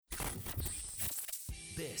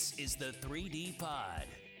This is the 3D Pod,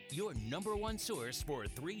 your number one source for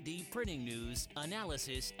 3D printing news,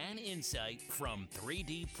 analysis, and insight from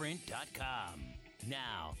 3dprint.com.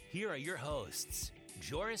 Now, here are your hosts,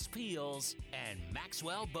 Joris Peels and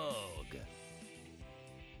Maxwell Bogue.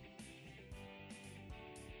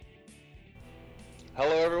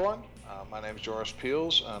 Hello everyone, my name is Joris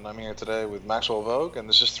Peels and I'm here today with Maxwell Vogue and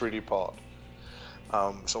this is 3D Pod.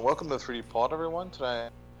 So welcome to the 3D Pod everyone. Today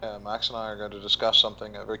Max and I are going to discuss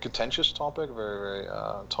something, a very contentious topic, a very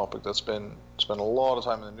topic that's been spent a lot of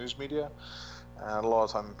time in the news media and a lot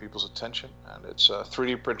of time in people's attention, and it's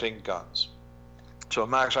 3D printing guns. So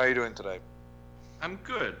Max, how are you doing today? I'm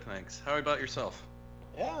good, thanks. How about yourself?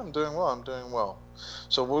 Yeah, I'm doing well.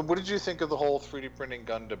 So what did you think of the whole 3D printing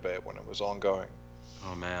gun debate when it was ongoing?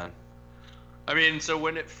 Oh man. I mean, so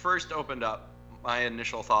when it first opened up, my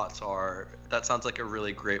initial thoughts are, that sounds like a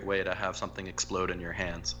really great way to have something explode in your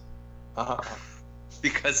hands.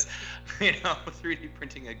 Because, 3D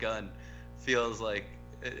printing a gun feels like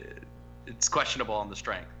it's questionable on the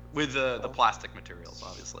strength, with the plastic materials,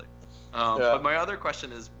 obviously. But my other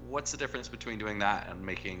question is, what's the difference between doing that and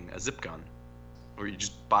making a zip gun? Or you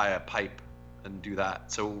just buy a pipe and do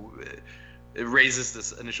that. So it raises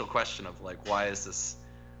this initial question of, like, why is this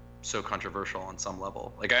so controversial on some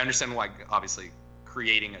level? Like, I understand why, obviously,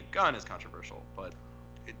 creating a gun is controversial, but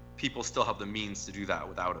people still have the means to do that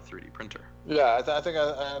without a 3D printer. Yeah, I think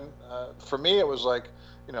for me it was like,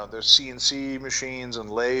 there's CNC machines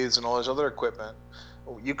and lathes and all this other equipment.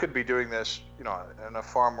 You could be doing this, in a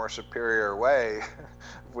far more superior way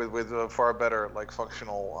with a far better, like,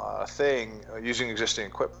 functional thing using existing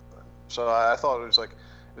equipment. So I thought it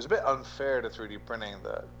was a bit unfair to 3D printing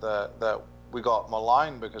that we got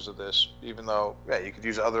maligned because of this, even though, you could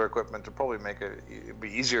use other equipment to probably it'd be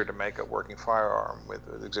easier to make a working firearm with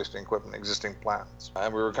existing equipment, existing plans.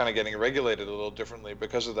 And we were kind of getting regulated a little differently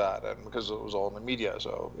because of that and because it was all in the media.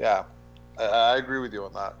 So, yeah, I agree with you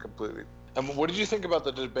on that completely. And what did you think about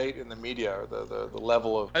the debate in the media, or the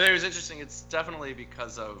level of... I think it was interesting. It's definitely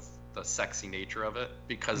because of the sexy nature of it,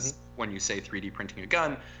 because when you say 3D printing a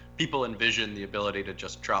gun, people envision the ability to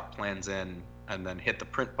just drop plans in and then hit the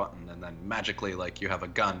print button, and then magically, like, you have a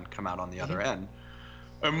gun come out on the other end.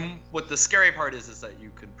 What the scary part is that you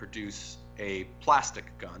could produce a plastic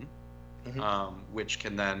gun, which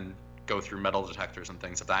can then go through metal detectors and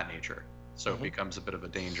things of that nature. So it becomes a bit of a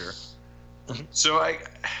danger. So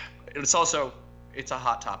it's a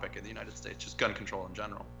hot topic in the United States, just gun control in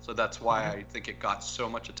general. So that's why I think it got so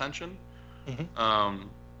much attention.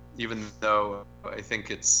 Even though I think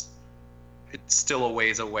it's still a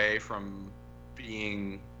ways away from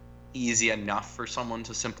being easy enough for someone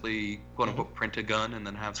to simply quote unquote print a gun and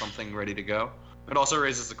then have something ready to go. It also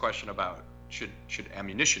raises the question about should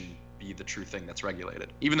ammunition be the true thing that's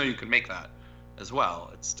regulated? Even though you can make that as well,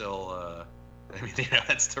 it's still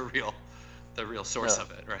that's the real source of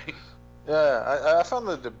it, right? Yeah, I found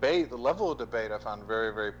the level of debate I found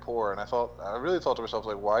very, very poor, and I really thought to myself,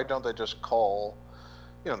 like, why don't they just call,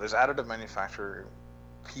 there's additive manufacturer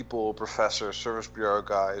people, professors, service bureau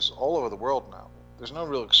guys all over the world now. There's no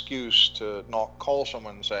real excuse to not call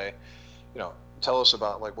someone and say, tell us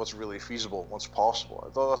about, like, what's really feasible, what's possible.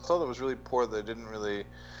 I thought it was really poor that they didn't really,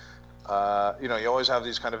 you always have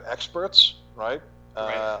these kind of experts, right?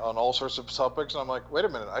 On all sorts of topics, and I'm like, wait a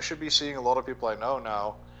minute, I should be seeing a lot of people I know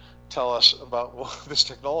now tell us about this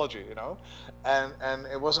technology, and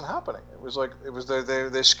it wasn't happening. It was like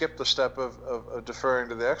they skipped the step of deferring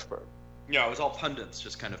to the expert. Yeah, it was all pundits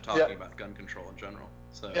just kind of talking about gun control in general.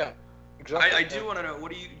 So yeah, exactly. I do want to know,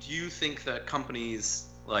 do you think that companies,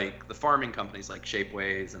 like the farming companies like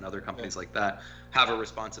Shapeways and other companies like that, have a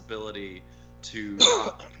responsibility to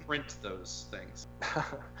print those things?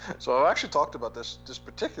 So I've actually talked about this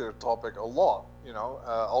particular topic a lot,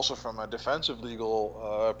 also from a defensive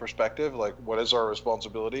legal perspective, like what is our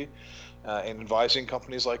responsibility in advising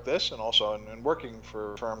companies like this, and also in working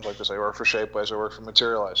for firms like this. I work for Shapeways, I work for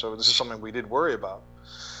Materialize, so this is something we did worry about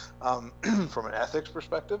from an ethics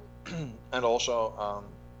perspective and also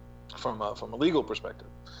from a legal perspective.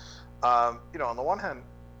 On the one hand,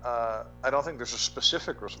 I don't think there's a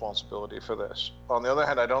specific responsibility for this. On the other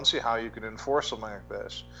hand, I don't see how you could enforce something like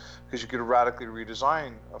this, because you could radically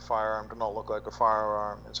redesign a firearm to not look like a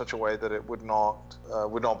firearm in such a way that it would not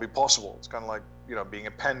be possible. It's kind of like being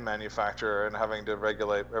a pen manufacturer and having to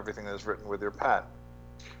regulate everything that is written with your pen.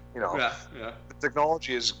 The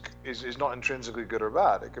technology is not intrinsically good or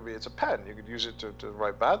bad. It's a pen. You could use it to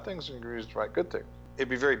write bad things, and you could use it to write good things. It'd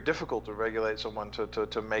be very difficult to regulate someone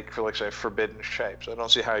to make, for, like, say, forbidden shapes. I don't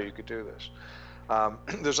see how you could do this.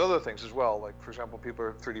 There's other things as well, like, for example, people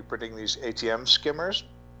are 3D printing these ATM skimmers,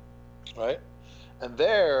 right? And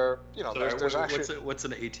there, Sorry, there's actually what's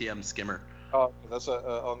an ATM skimmer? that's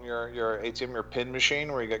on your ATM, your PIN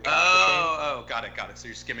machine where you get cash Oh, got it. So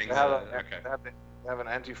you're skimming. They have an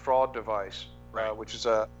anti-fraud device, Right. which is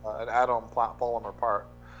an add-on polymer part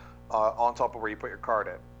on top of where you put your card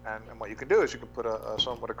in. And what you can do is you can put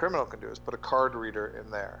what a criminal can do is put a card reader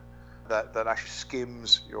in there that actually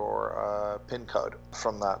skims your PIN code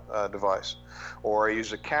from that device, or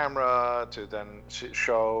use a camera to then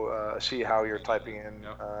see how you're typing in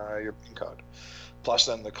your PIN code. Plus,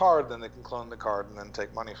 then the card, then they can clone the card and then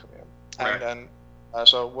take money from you. Right. And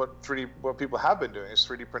so what people have been doing is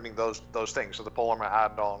 3D printing those things, so the polymer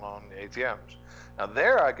add-on on the ATMs. Now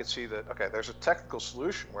there, I could see that there's a technical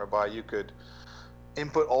solution whereby you could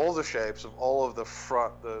input all the shapes of all of the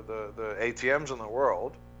ATMs in the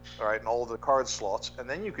world, all right, and all of the card slots, and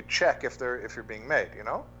then you could check if you're being made.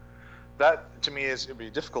 That to me it'd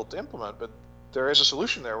be difficult to implement, but there is a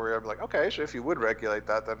solution there where I'm like, okay, so if you would regulate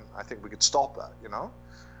that, then I think we could stop that.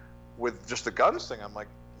 With just the guns thing, I'm like,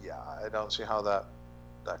 yeah, I don't see how that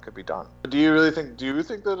could be done. Do you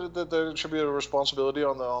think that there should be a responsibility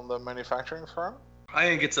on the manufacturing firm? I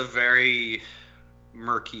think it's a very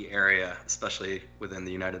murky area, especially within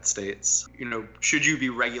the United States. Should you be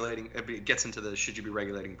regulating? It gets into the should you be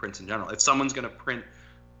regulating prints in general? If someone's going to print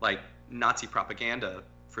like Nazi propaganda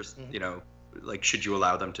for, like, should you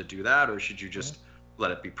allow them to do that, or should you just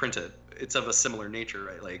let it be printed? It's of a similar nature,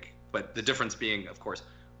 right? Like, but the difference being, of course,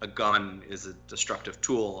 a gun is a destructive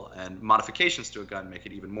tool, and modifications to a gun make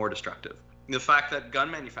it even more destructive. The fact that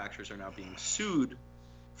gun manufacturers are now being sued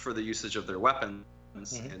for the usage of their weapons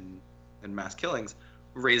in mass killings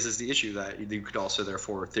raises the issue that you could also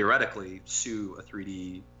therefore theoretically sue a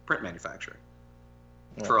 3D print manufacturer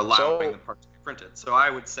for allowing the parts to be printed. So I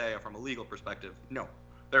would say, from a legal perspective, no.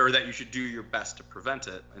 Or that you should do your best to prevent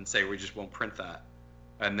it and say we just won't print that.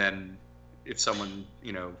 And then if someone,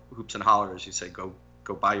 hoops and hollers, you say go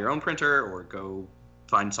buy your own printer or go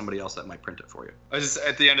find somebody else that might print it for you.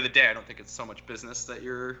 At the end of the day, I don't think it's so much business that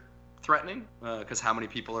you're threatening, because how many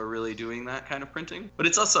people are really doing that kind of printing? But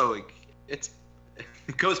it's also it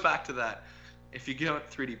goes back to that. If you don't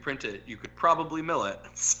 3D print it, you could probably mill it.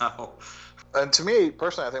 So. And to me,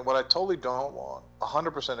 personally, I think what I totally don't want,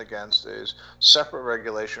 100% against, is separate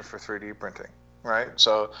regulation for 3D printing, right?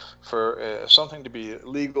 So for something to be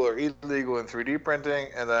legal or illegal in 3D printing,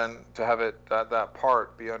 and then to have it that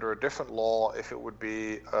part be under a different law if it would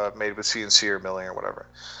be made with CNC or milling or whatever.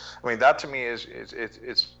 I mean, that to me is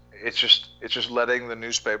it's just letting the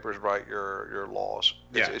newspapers write your laws.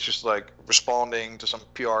 It's just like responding to some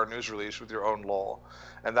PR news release with your own law,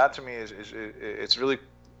 and that to me it's really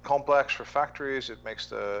complex for factories. It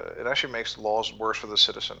actually makes the laws worse for the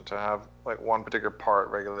citizen to have like one particular part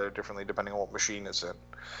regulated differently depending on what machine it's in,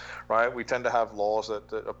 right? We tend to have laws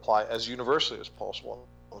that apply as universally as possible,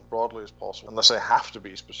 as broadly as possible, unless they have to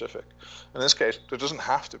be specific. In this case, there doesn't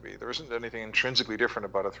have to be. There isn't anything intrinsically different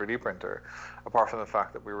about a 3D printer, apart from the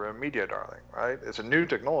fact that we were a media darling, right? It's a new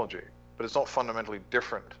technology, but it's not fundamentally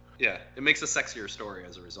different. Yeah, it makes a sexier story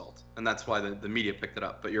as a result, and that's why the media picked it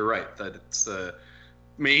up. But you're right that it's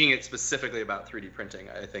making it specifically about 3D printing,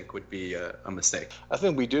 I think, would be a mistake. I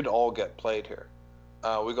think we did all get played here.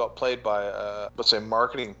 We got played by let's say,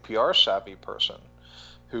 marketing PR savvy person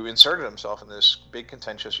who inserted himself in this big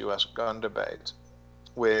contentious U.S. gun debate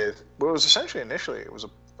with what was essentially initially it was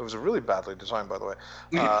a really badly designed, by the way,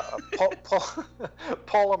 a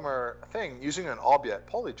polymer thing using an Objet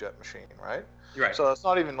polyjet machine, right? Right. So it's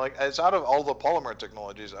not even like, it's out of all the polymer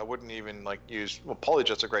technologies, I wouldn't even like use,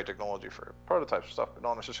 polyjet's a great technology for prototype stuff, but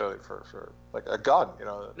not necessarily for like a gun,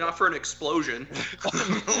 Not for an explosion.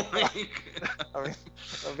 I mean,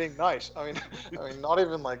 I'm being nice. I mean, not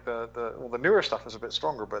even like the newer stuff is a bit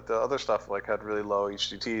stronger, but the other stuff like had really low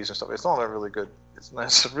HDTs and stuff. It's not a really good.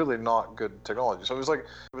 It's really not good technology. So it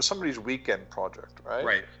was somebody's weekend project, right?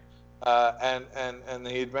 Right. And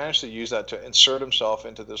he had managed to use that to insert himself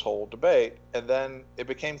into this whole debate, and then it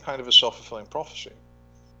became kind of a self-fulfilling prophecy,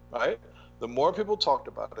 right? The more people talked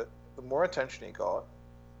about it, the more attention he got,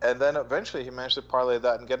 and then eventually he managed to parlay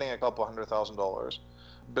that and getting a couple $100,000.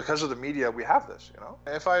 Because of the media, we have this,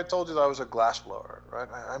 If I had told you that I was a glassblower, right?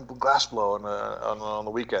 I'm glassblowing on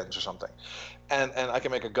the weekends or something, and I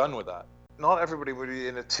can make a gun with that. Not everybody would be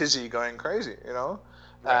in a tizzy going crazy,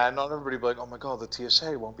 Right. And not everybody would be like, oh my God, the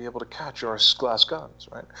TSA won't be able to catch our glass guns,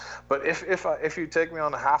 right? But if you take me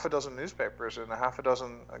on a half a dozen newspapers and a half a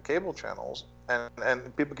dozen cable channels,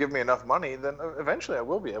 and people give me enough money, then eventually I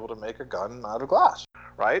will be able to make a gun out of glass,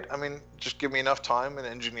 right? I mean, just give me enough time and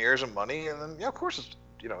engineers and money, and then of course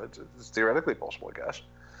it's theoretically possible, I guess.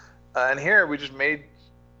 And here we just made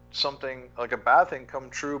something like a bad thing come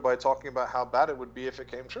true by talking about how bad it would be if it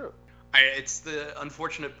came true. It's the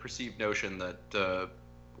unfortunate perceived notion that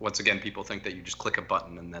once again people think that you just click a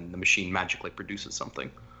button and then the machine magically produces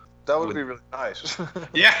something. That would be really nice.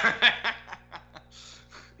 Yeah.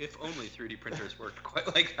 If only 3D printers worked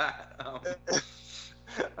quite like that.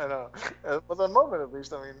 I know. For the moment, at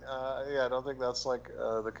least, I mean, I don't think that's like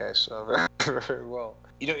the case very, very well.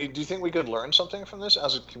 Do you think we could learn something from this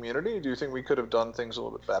as a community? Do you think we could have done things a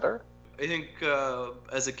little bit better? I think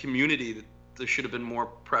as a community, there should have been more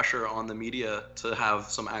pressure on the media to have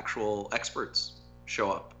some actual experts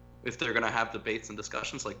show up. If they're going to have debates and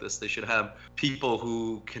discussions like this, they should have people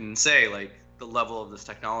who can say, like, the level of this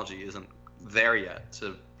technology isn't there yet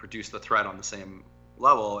to produce the threat on the same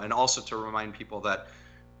level, and also to remind people that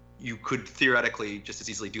you could theoretically just as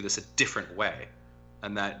easily do this a different way,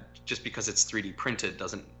 and that just because it's 3D printed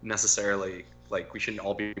doesn't necessarily, like, we shouldn't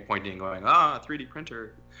all be pointing and going, 3D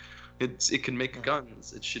printer, it can make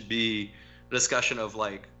guns. It should be a discussion of,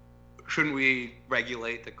 like, shouldn't we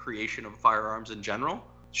regulate the creation of firearms in general?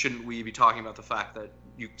 Shouldn't we be talking about the fact that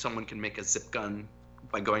someone can make a zip gun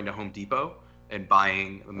by going to Home Depot and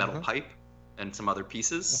buying a metal pipe and some other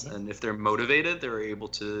pieces, and if they're motivated, they're able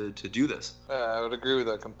to do this. I would agree with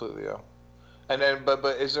that completely. Yeah, and then but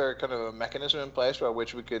is there kind of a mechanism in place by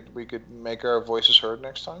which we could make our voices heard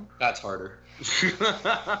next time? That's harder.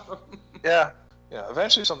 Yeah.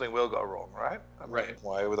 Eventually something will go wrong, right? Right.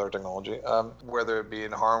 Why with our technology, whether it be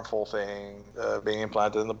a harmful thing being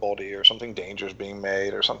implanted in the body or something dangerous being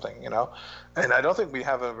made or something, And I don't think we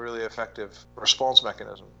have a really effective response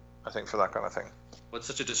mechanism, I think, for that kind of thing. Well, it's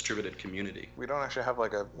such a distributed community. We don't actually have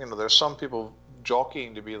like there's some people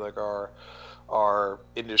jockeying to be like our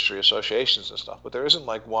industry associations and stuff, but there isn't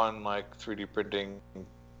like one like 3D printing,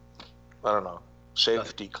 I don't know,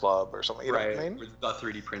 safety club or something. You know what I mean? The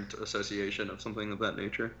 3D print association of something of that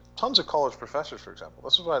nature. Tons of college professors, for example.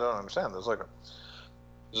 This is what I don't understand. There's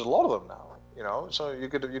a lot of them now, So we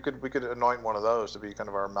could anoint one of those to be kind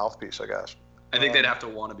of our mouthpiece, I guess. I think they'd have to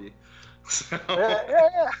want to be. So.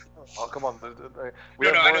 Yeah. Oh, come on. We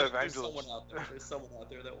have more evangelists. There's someone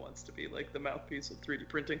out there that wants to be like the mouthpiece of 3D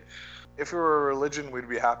printing. If we were a religion, we'd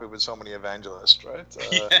be happy with so many evangelists, right?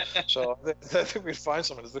 Yeah. So I think we'd find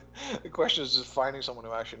someone. The question is just finding someone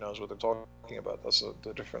who actually knows what they're talking about. That's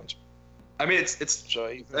the difference. I mean, it's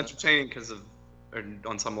entertaining because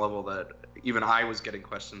on some level that even I was getting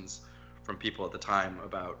questions from people at the time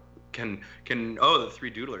about can the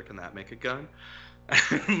 3Doodler, can that make a gun?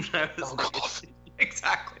 And I was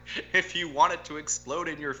exactly. If you want it to explode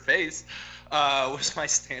in your face, was my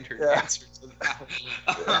standard answer to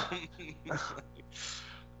that.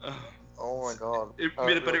 Oh my god!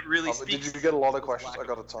 But it really speaks. Did you get a lot of questions? I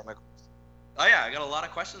got a ton of. Oh yeah, I got a lot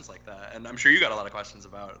of questions like that, and I'm sure you got a lot of questions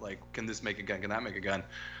about like, can this make a gun? Can that make a gun?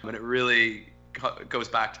 And it really goes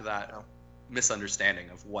back to that misunderstanding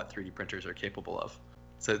of what 3D printers are capable of.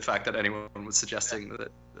 So the fact that anyone was suggesting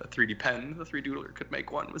that a 3D pen, the 3Doodler, could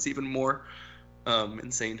make one was even more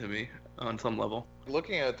insane to me on some level.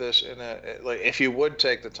 Looking at this if you would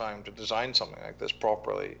take the time to design something like this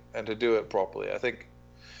properly and to do it properly, I think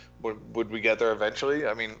would we get there eventually?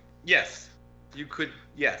 I mean, yes, you could.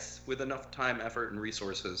 Yes, with enough time, effort, and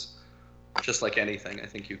resources, just like anything, I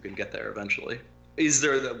think you can get there eventually. Is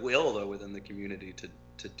there the will though within the community to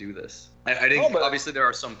do this? I think obviously there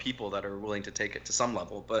are some people that are willing to take it to some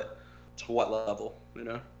level, but to what level,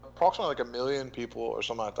 Approximately like 1 million people or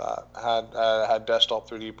something like that had desktop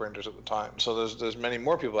 3D printers at the time. So there's many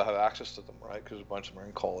more people that have access to them, right? Because a bunch of them are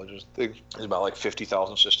in colleges. There's about like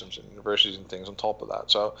 50,000 systems in universities and things on top of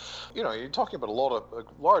that. So, you're talking about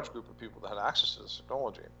a large group of people that had access to this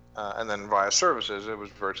technology. And then via services, it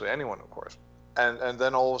was virtually anyone, of course. And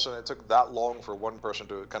then all of a sudden it took that long for one person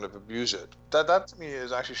to kind of abuse it. That to me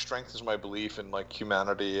is actually strengthens my belief in like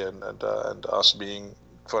humanity and us being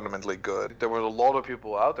fundamentally good. There were a lot of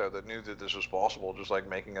people out there that knew that this was possible, just like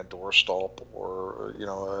making a door stop or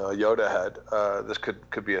a Yoda head. This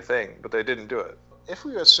could be a thing, but they didn't do it. If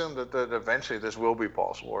we assume that eventually this will be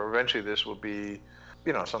possible, or eventually this will be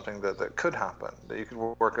something that could happen, that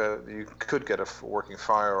you could get a working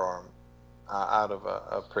firearm out of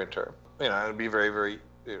a printer. It'd be very, very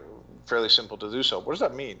fairly simple to do so. What does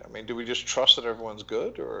that mean? I mean, do we just trust that everyone's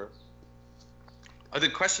good, or? The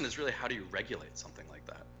question is really, how do you regulate something like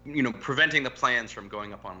that? Preventing the plans from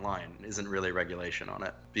going up online isn't really regulation on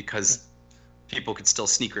it, because people could still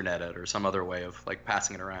sneakernet it or some other way of like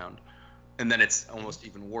passing it around. And then it's almost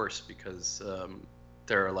even worse because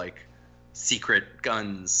there are like secret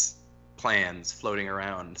guns plans floating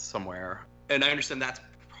around somewhere. And I understand that's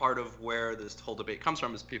part of where this whole debate comes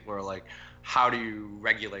from, is people are like, how do you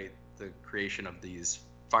regulate the creation of these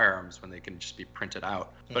firearms when they can just be printed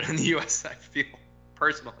out. But in the U.S., I feel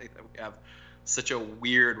personally that we have such a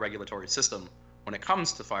weird regulatory system when it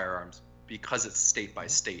comes to firearms because it's state by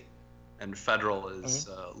state, and federal is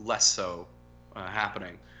less so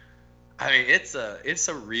happening. I mean, it's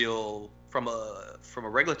a real from a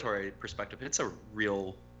regulatory perspective, it's a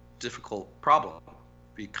real difficult problem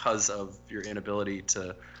because of your inability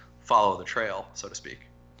to follow the trail, so to speak.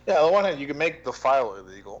 Yeah, on the one hand, you can make the file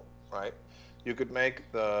illegal, right? You could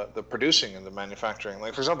make the producing and the manufacturing.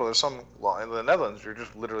 Like, for example, there's some law in the Netherlands, you're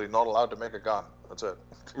just literally not allowed to make a gun. That's it.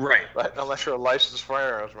 Right. Right? Unless you're a licensed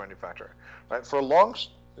firearms manufacturer. Right? For a large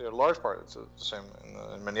part, it's the same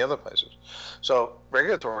in many other places. So,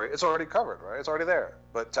 regulatory, it's already covered, right? It's already there.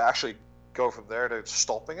 But to actually go from there to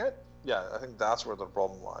stopping it, yeah, I think that's where the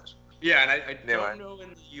problem lies. Yeah, and I don't know in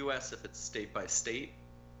the U.S. if it's state by state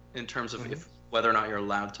in terms of if whether or not you're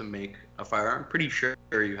allowed to make a firearm. I'm pretty sure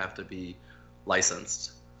you have to be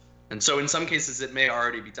licensed. And so in some cases it may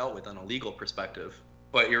already be dealt with on a legal perspective,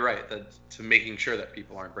 but you're right that to making sure that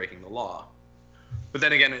people aren't breaking the law. But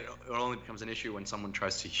then again, it only becomes an issue when someone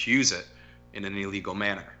tries to use it in an illegal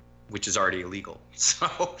manner, which is already illegal.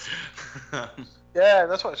 So yeah,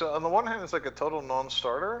 that's why. So on the one hand, it's like a total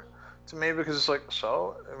non-starter to me because it's like,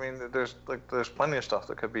 so I mean, there's plenty of stuff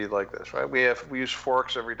that could be like this, right? We use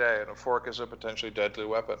forks every day, and a fork is a potentially deadly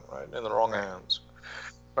weapon, right, in the wrong hands.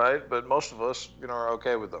 Right, but most of us, are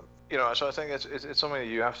okay with them. So I think it's something that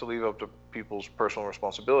you have to leave up to people's personal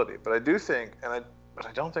responsibility. But I do think, but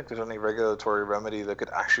I don't think there's any regulatory remedy that could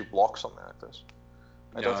actually block something like this.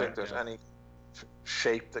 I don't think there's any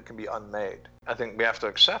shape that can be unmade. I think we have to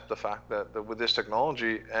accept the fact that with this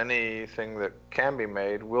technology, anything that can be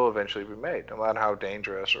made will eventually be made, no matter how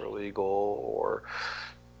dangerous or illegal or,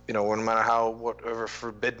 no matter how whatever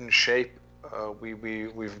forbidden shape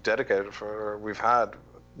we've dedicated for we've had.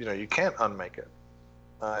 You can't unmake it.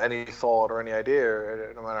 Any thought or any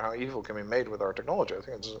idea, no matter how evil, can be made with our technology. I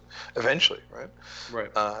think it's eventually, right? Right.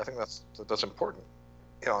 I think that's important.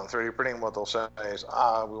 In 3D printing, what they'll say is,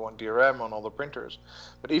 we want DRM on all the printers.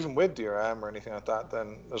 But even with DRM or anything like that,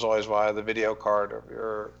 then there's always via the video card of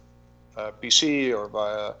your PC or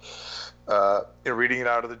via reading it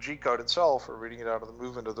out of the G code itself, or reading it out of the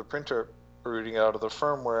movement of the printer, or reading it out of the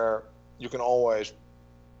firmware. You can always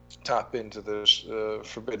tap into this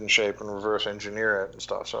forbidden shape and reverse engineer it and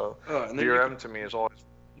stuff. So DRM to me is always...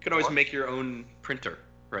 You can always make your own printer,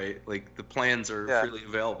 right? Like the plans are freely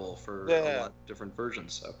available for a lot of different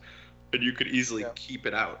versions. So, and you could easily keep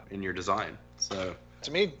it out in your design. So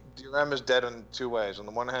to me, DRM is dead in two ways. On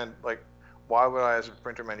the one hand, like, why would I, as a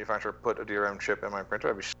printer manufacturer, put a DRM chip in my printer?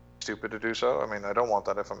 I'd be stupid to do so. I mean, I don't want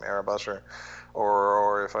that if I'm Airbus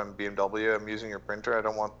or if I'm BMW. I'm using your printer. I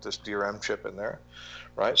don't want this DRM chip in there.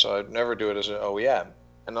 Right, so I'd never do it as an OEM.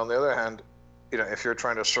 And on the other hand, if you're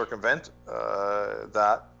trying to circumvent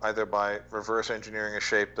that either by reverse engineering a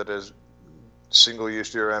shape that is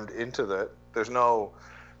single-use DRM'd into that, there's no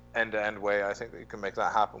end-to-end way I think that you can make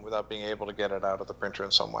that happen without being able to get it out of the printer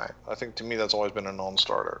in some way. I think to me that's always been a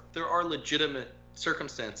non-starter. There are legitimate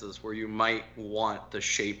circumstances where you might want the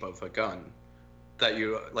shape of a gun that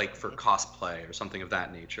you like for cosplay or something of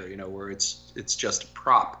that nature. Where it's just a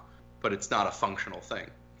prop, but it's not a functional thing.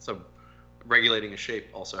 So regulating a shape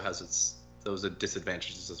also has those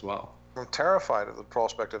disadvantages as well. I'm terrified of the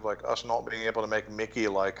prospect of like us not being able to make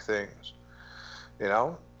Mickey-like things.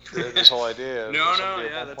 This whole idea of somebody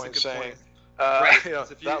at one point saying, right.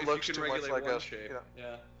 That looks too much like a shape.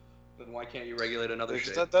 Then why can't you regulate another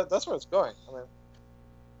shape? That's where it's going. I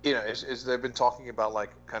mean, is they've been talking about like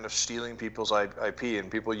kind of stealing people's IP and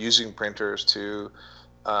people using printers to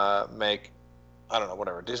make, I don't know,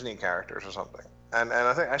 whatever, Disney characters or something. And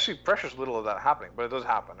I think I see precious little of that happening, but it does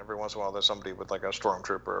happen. Every once in a while there's somebody with like a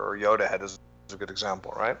Stormtrooper or Yoda head is a good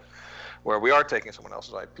example, right? Where we are taking someone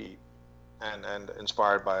else's IP and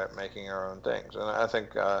inspired by it, making our own things. And I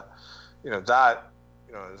think, that,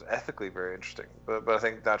 is ethically very interesting. But I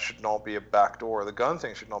think that should not be a backdoor. The gun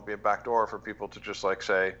thing should not be a backdoor for people to just like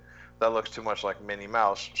say, that looks too much like Minnie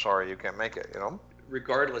Mouse. Sorry, you can't make it,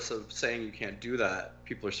 Regardless of saying you can't do that,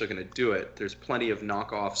 people are still going to do it. There's plenty of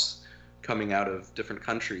knockoffs coming out of different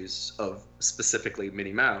countries of specifically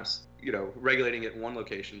Minnie Mouse. Regulating it in one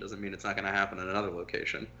location doesn't mean it's not going to happen in another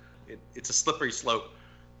location. It's a slippery slope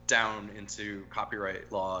down into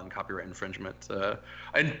copyright law and copyright infringement.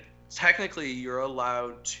 And technically, you're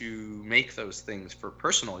allowed to make those things for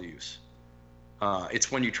personal use.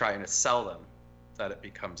 It's when you try to sell them that it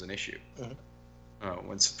becomes an issue.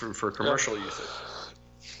 When it's for commercial usage.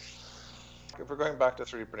 If we're going back to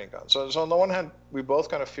 3D printing guns, so on the one hand, we both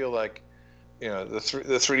kind of feel like, the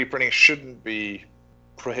 3D printing shouldn't be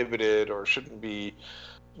prohibited or shouldn't be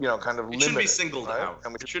kind of It shouldn't be singled right? out.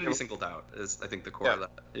 And It shouldn't be singled out is, I think, the core of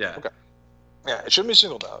that. Yeah. Okay. Yeah, it shouldn't be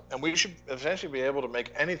singled out, and we should essentially be able to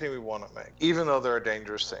make anything we want to make, even though there are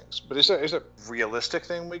dangerous things. But is there a realistic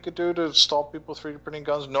thing we could do to stop people 3D printing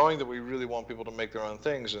guns, knowing that we really want people to make their own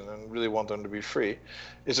things and really want them to be free?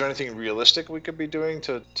 Is there anything realistic we could be doing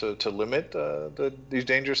to limit these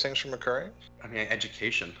dangerous things from occurring? I mean,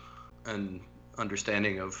 education and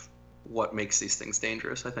understanding of what makes these things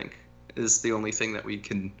dangerous, I think, is the only thing that we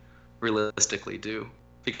can realistically do.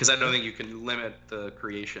 Because I don't think you can limit the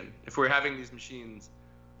creation. If we're having these machines,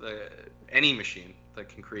 any machine that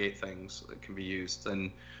can create things that can be used,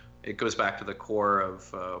 then it goes back to the core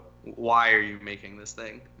of why are you making this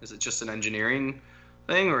thing? Is it just an engineering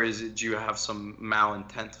thing, or do you have some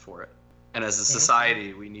malintent for it? And as a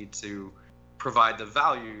society, we need to provide the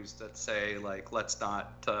values that say, like, let's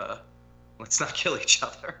not kill each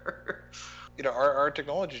other. Our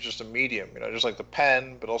technology is just a medium, just like the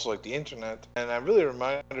pen, but also like the internet. And I'm really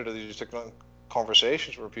reminded of these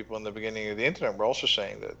conversations where people in the beginning of the internet were also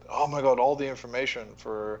saying that, oh my God, all the information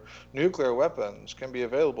for nuclear weapons can be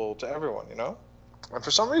available to everyone, And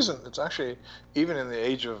for some reason, it's actually, even in the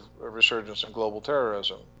age of a resurgence in global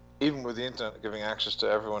terrorism, even with the internet giving access to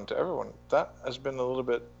everyone, that has been a little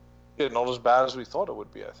bit not as bad as we thought it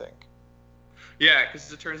would be, I think. Yeah,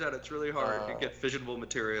 because it turns out it's really hard to get fissionable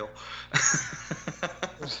material.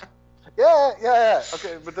 Yeah.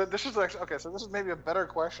 Okay, but this is like, okay. So this is maybe a better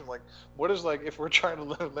question. Like, what is, like, if we're trying to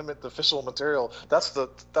limit the fissile material?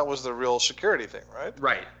 That was the real security thing, right?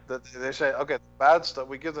 Right. That they say, okay, the bad stuff,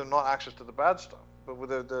 we give them not access to the bad stuff, but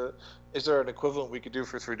with is there an equivalent we could do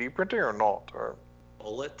for 3D printing or not? Or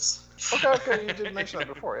bullets? Okay, you did mention that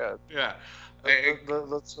before, yeah. Yeah.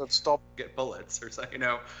 Let's stop. Get bullets or something,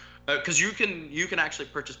 because you can actually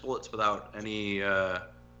purchase bullets without anything.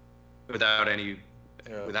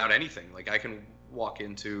 Like, I can walk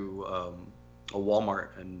into a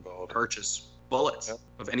Walmart and purchase bullets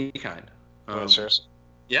of any kind. Seriously?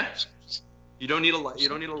 Yeah. You don't need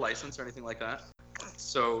a license or anything like that.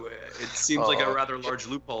 So it seems like a rather large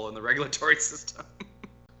loophole in the regulatory system.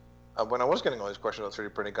 When I was getting all these questions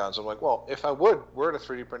about 3D printed guns, I'm like, well, if I were to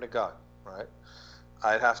 3D print a gun, right,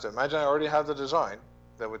 I'd have to imagine I already have the design.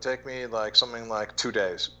 That would take me something like 2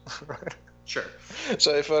 days, right? Sure.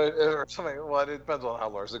 So or something, well, it depends on how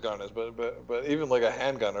large the gun is, but even like a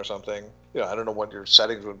handgun or something, I don't know what your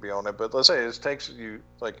settings would be on it, but let's say it takes you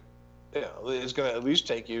it's going to at least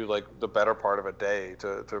take you like the better part of a day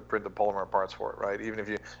to print the polymer parts for it, right? Even if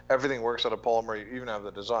everything works out of polymer, you even have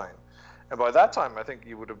the design. And by that time, I think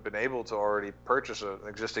you would have been able to already purchase an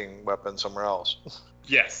existing weapon somewhere else.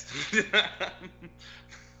 Yes.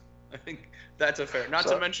 I think that's a fair. Not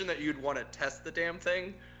to mention that you'd want to test the damn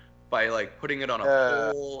thing by like putting it on a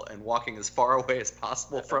pole and walking as far away as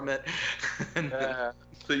possible from it.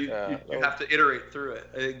 So you have to iterate through it.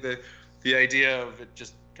 I think the idea of it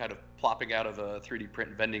just kind of plopping out of a 3D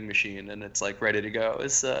print vending machine and it's like ready to go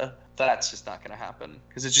is that's just not going to happen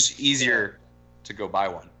because it's just easier to go buy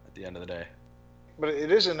one at the end of the day. But it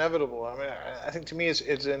is inevitable. I mean, I think to me it's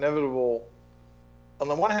inevitable. On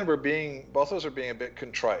the one hand, both of us are being a bit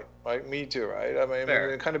contrite, right? Me too, right? I mean,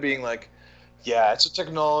 we're kind of being like, yeah, it's a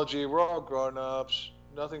technology. We're all grown-ups.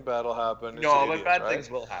 Nothing bad will happen. No, but bad things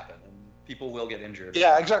will happen, and people will get injured.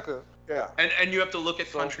 Yeah, exactly. Yeah. And you have to look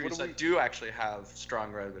at countries that do actually have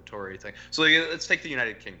strong regulatory things. So let's take the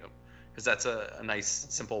United Kingdom, because that's a nice,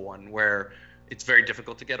 simple one where it's very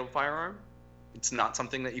difficult to get a firearm. It's not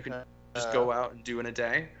something that you can just go out and do in a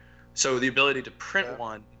day. So the ability to print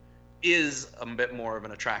one is a bit more of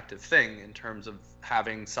an attractive thing in terms of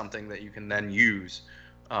having something that you can then use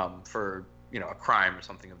for a crime or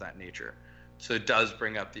something of that nature. So it does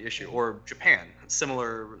bring up the issue. Or Japan,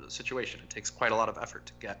 similar situation. It takes quite a lot of effort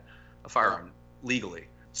to get a firearm legally.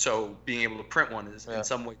 So being able to print one is in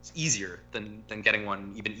some ways easier than getting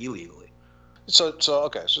one even illegally. So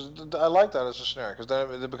I like that as a scenario because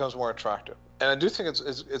then it becomes more attractive. And I do think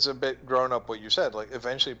it's a bit grown up what you said. Like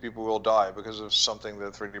eventually people will die because of something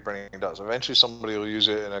that 3D printing does. Eventually somebody will use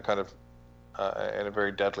it in a kind of in a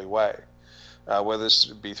very deadly way, whether this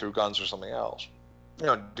be through guns or something else.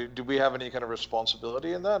 Do we have any kind of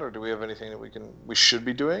responsibility in that, or do we have anything that we should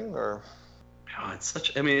be doing, or? It's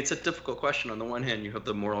a difficult question. On the one hand, you have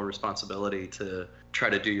the moral responsibility to try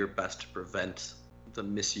to do your best to prevent the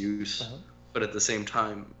misuse. Uh-huh. But at the same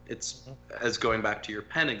time, it's as going back to your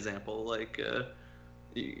pen example, like,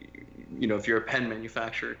 if you're a pen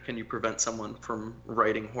manufacturer, can you prevent someone from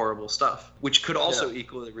writing horrible stuff, which could also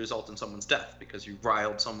equally result in someone's death because you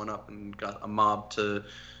riled someone up and got a mob to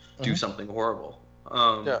do something horrible.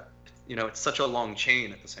 It's such a long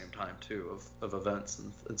chain at the same time too of events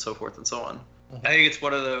and so forth and so on. I think it's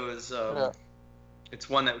one of those. It's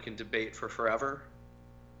one that we can debate for forever,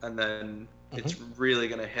 and then it's really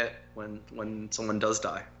going to hit when someone does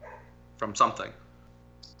die from something.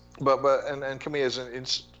 But can we as an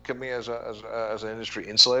industry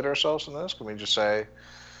insulate ourselves from this? Can we just say,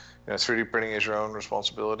 3D printing is your own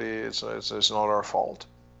responsibility. It's not our fault.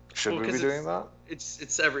 Should we be doing that?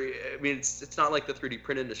 It's not like the 3D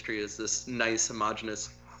print industry is this nice homogenous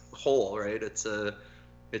whole, right? It's a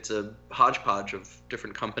hodgepodge of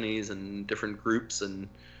different companies and different groups and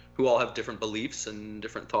who all have different beliefs and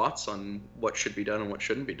different thoughts on what should be done and what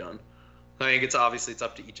shouldn't be done. I think it's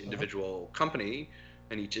up to each individual company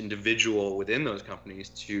and each individual within those companies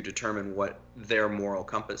to determine what their moral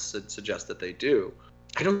compass suggests that they do.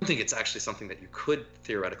 I don't think it's actually something that you could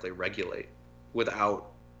theoretically regulate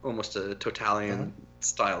without almost a totalitarian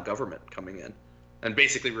style government coming in and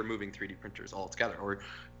basically removing 3D printers altogether, or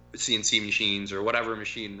CNC machines, or whatever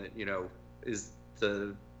machine that is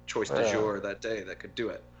the choice du jour that day that could do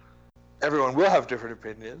it. Everyone will have different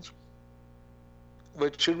opinions,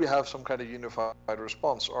 but should we have some kind of unified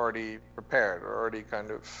response already prepared, or already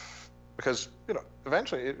because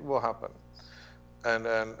eventually it will happen, and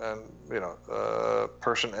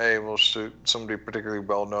person A will suit somebody particularly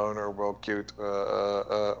well known or well cute,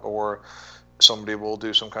 or somebody will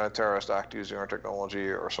do some kind of terrorist act using our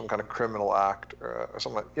technology, or some kind of criminal act, or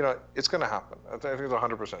something. It's going to happen. I think there's a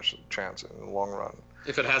 100% chance in the long run.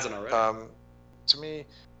 If it hasn't already. To me,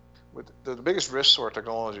 the biggest risks to our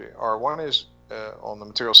technology are, one is on the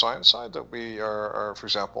material science side, that we are for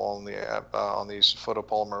example, on these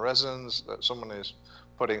photopolymer resins, that someone is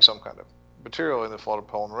putting some kind of material in the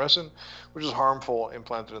photopolymer resin, which is harmful,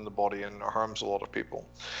 implanted in the body, and harms a lot of people.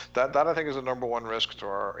 That I think is the number one risk to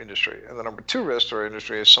our industry. And the number two risk to our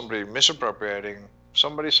industry is somebody misappropriating,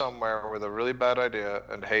 somebody somewhere with a really bad idea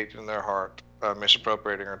and hate in their heart,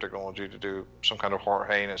 misappropriating our technology to do some kind of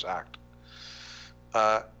heinous act.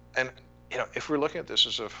 And if we're looking at this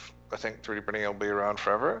as if I think 3D printing will be around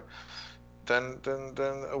forever, then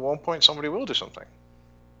at one point somebody will do something.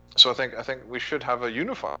 So I think we should have a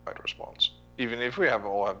unified response, even if we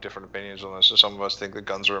all have different opinions on this. So some of us think the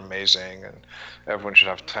guns are amazing and everyone should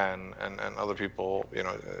have 10, and other people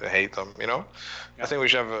hate them. I think we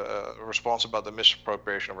should have a response about the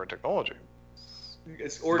misappropriation of our technology.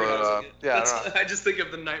 It's organizing it. I just think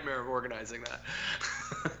of the nightmare of organizing that.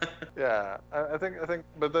 Yeah, I think,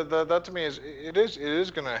 but that to me it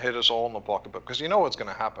is going to hit us all in the pocketbook, because what's going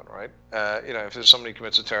to happen, right? If somebody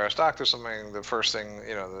commits a terrorist act or something, the first thing,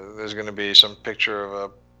 there's going to be some picture of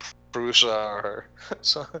a Prusa or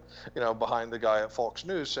so, behind the guy at Fox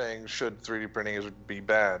News saying, should 3D printing be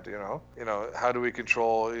banned? How do we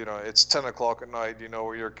control? It's 10 o'clock at night.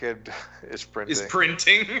 Where your kid is printing. Is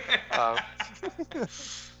printing. I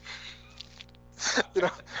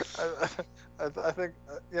think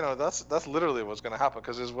that's literally what's going to happen,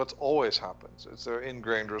 because it's what's always happens. It's their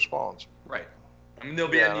ingrained response. Right. There'll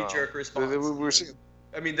be a knee-jerk response.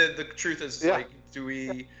 The truth is,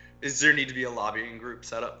 does there need to be a lobbying group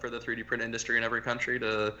set up for the 3D print industry in every country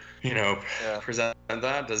to, present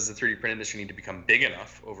that? Does the 3D print industry need to become big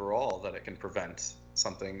enough overall that it can prevent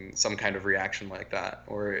some kind of reaction like that?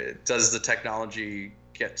 Or does the technology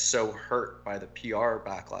get so hurt by the PR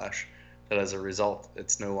backlash that as a result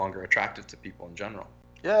it's no longer attractive to people in general?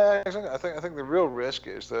 Yeah, exactly. I think the real risk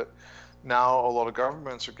is that now a lot of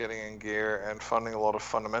governments are getting in gear and funding a lot of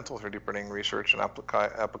fundamental 3D printing research and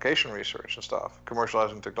application research and stuff,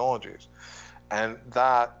 commercializing technologies, and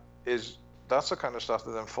that's the kind of stuff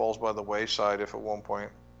that then falls by the wayside if at one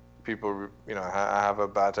point people have a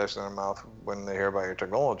bad taste in their mouth when they hear about your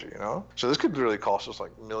technology. So this could really cost us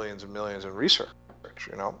like millions and millions in research.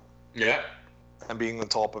 Yeah. And being the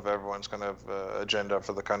top of everyone's kind of agenda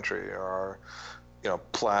for the country, or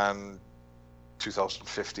plan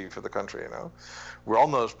 2050 for the country. We're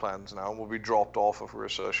on those plans now, and we'll be dropped off if we're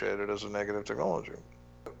associated as a negative technology.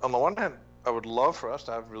 On the one hand, I would love for us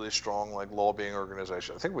to have really strong lobbying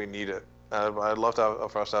organization. I think we need it. I'd love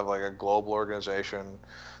for us to have a global organization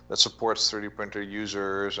that supports 3D printer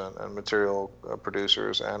users and material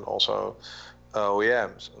producers, and also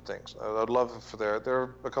OEMs and things. I'd love for there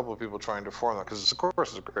are a couple of people trying to form that, because of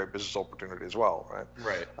course it's a great business opportunity as well, right?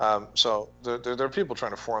 Right. So there are people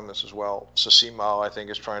trying to form this as well. Sosimo, I think,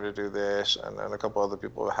 is trying to do this, and a couple other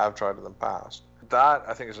people have tried in the past. That,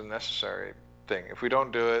 I think, is a necessary thing. If we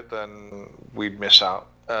don't do it, then we'd miss out.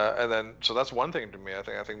 So that's one thing to me.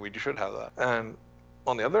 I think we should have that. And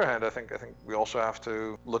on the other hand, I think we also have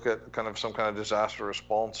to look at kind of some kind of disaster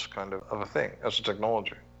response kind of a thing as a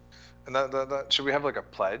technology. And that should we have a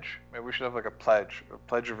pledge? Maybe we should have a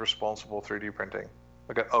pledge of responsible 3D printing,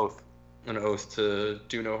 like an oath. An oath to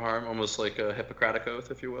do no harm, almost like a Hippocratic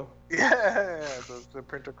oath, if you will. Yeah, the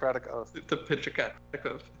Printocratic oath. The Hippocratic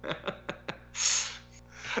oath.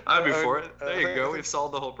 I'd be for it. There you go. We've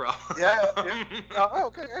solved the whole problem. Yeah. Oh,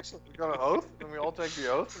 okay, excellent. We got an oath, and we all take the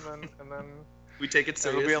oath, and then we take it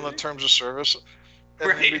seriously. It'll be on the terms of service.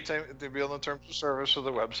 Right. It'll be on the terms of service of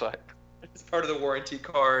the website. It's part of the warranty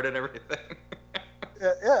card and everything.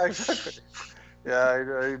 Yeah, exactly.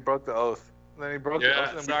 Yeah, he broke the oath. And then he broke the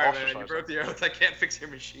oath. And sorry, man. You broke the oath. I can't fix your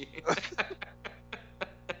machine.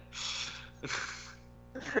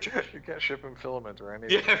 You can't ship him filament or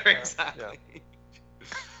anything. Yeah, exactly. Yeah.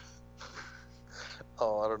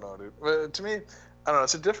 Oh, I don't know, dude. But to me, I don't know.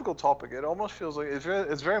 It's a difficult topic. It almost feels like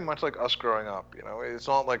it's very much like us growing up. You know, it's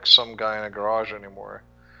not like some guy in a garage anymore.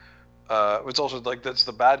 It's also like that's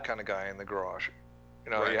the bad kind of guy in the garage.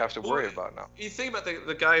 You know, right. You have to worry about now. You think about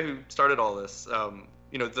the guy who started all this.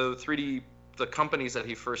 You know, the companies that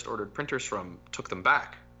he first ordered printers from took them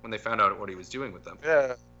back when they found out what he was doing with them.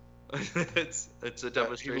 Yeah. it's a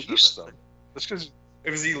demonstration. He leased them. That's because.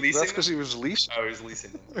 Was he leasing? That's because he was leasing. Oh, he was leasing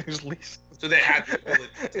them. He was leasing. So they had to pull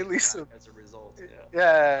it at least as a result.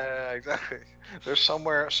 Yeah, exactly. There's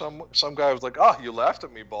somewhere some guy was like, "Oh, you laughed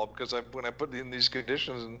at me, Bob, because when I put in these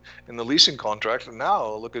conditions in the leasing contract, and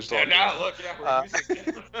now look as though." Yeah, now look, we're using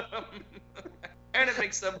it. And it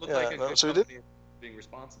makes them look like a good company being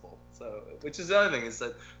responsible. So, which is the other thing is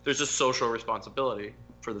that there's a social responsibility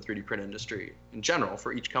for the 3D print industry in general,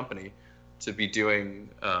 for each company to be doing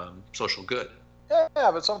social good.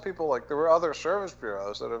 Yeah, but some people, like, there were other service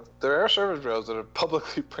bureaus there are service bureaus that have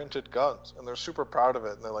publicly printed guns, and they're super proud of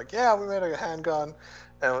it, and they're like, yeah, we made a handgun,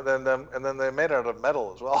 and then they made it out of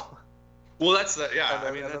metal as well. Well, that's the,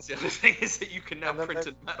 that's the other thing is that you can now print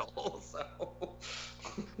in metal, so.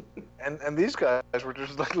 and these guys were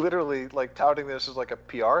just, like, literally, like, touting this as, like, a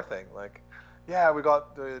PR thing, like, yeah, we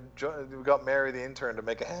got Mary the intern to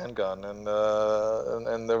make a handgun, and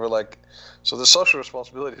they were like, so the social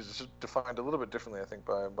responsibility is defined a little bit differently, I think,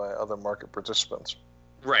 by other market participants.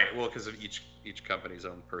 Right. Well, because of each company's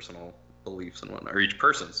own personal beliefs and whatnot, or each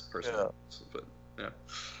person's personal. Yeah. But yeah.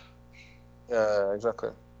 Yeah,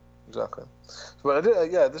 exactly. But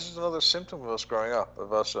this is another symptom of us growing up,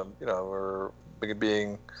 of us, we're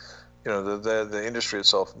being, the industry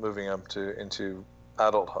itself moving up into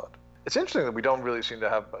adulthood. It's interesting that we don't really seem to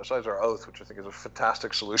have, besides our oath, which I think is a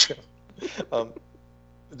fantastic solution.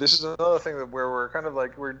 This is another thing where we're kind of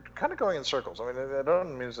going in circles. I mean, I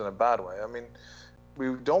don't mean this in a bad way. I mean,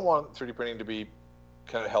 we don't want 3D printing to be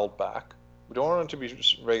kind of held back. We don't want it to be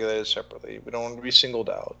regulated separately. We don't want it to be singled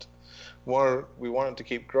out. We want it to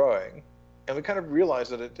keep growing, and we kind of realize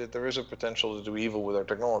that there is a potential to do evil with our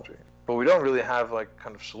technology, but we don't really have like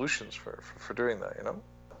kind of solutions for doing that, you know.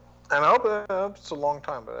 And I hope it's a long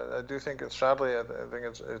time, but I do think it's sadly I think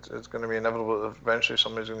it's going to be inevitable. Eventually,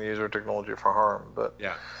 somebody's going to use our technology for harm. But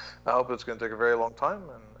yeah, I hope it's going to take a very long time.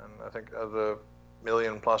 And I think as a 1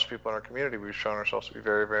 million+ people in our community, we've shown ourselves to be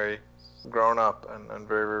very, very grown up and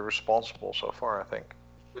very, very responsible so far, I think.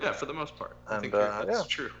 Yeah, for the most part. I think that's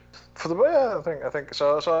true. I think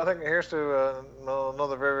so. So I think here's to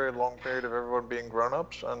another very, very long period of everyone being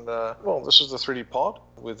grown-ups. And this is the 3D Pod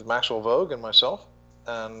with Maxwell Vogue and myself.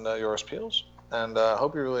 And Joris Peels, and I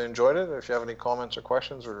hope you really enjoyed it. If you have any comments or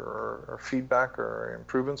questions or feedback or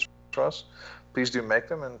improvements for us, please do make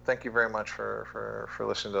them, and thank you very much for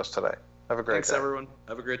listening to us today. Have a great day. Thanks, everyone.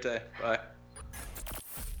 Have a great day. Bye.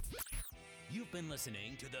 You've been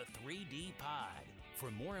listening to the 3D Pod. For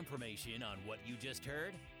more information on what you just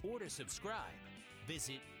heard, or to subscribe,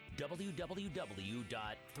 visit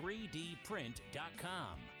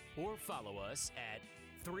www.3dprint.com or follow us at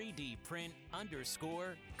 3dprint_com.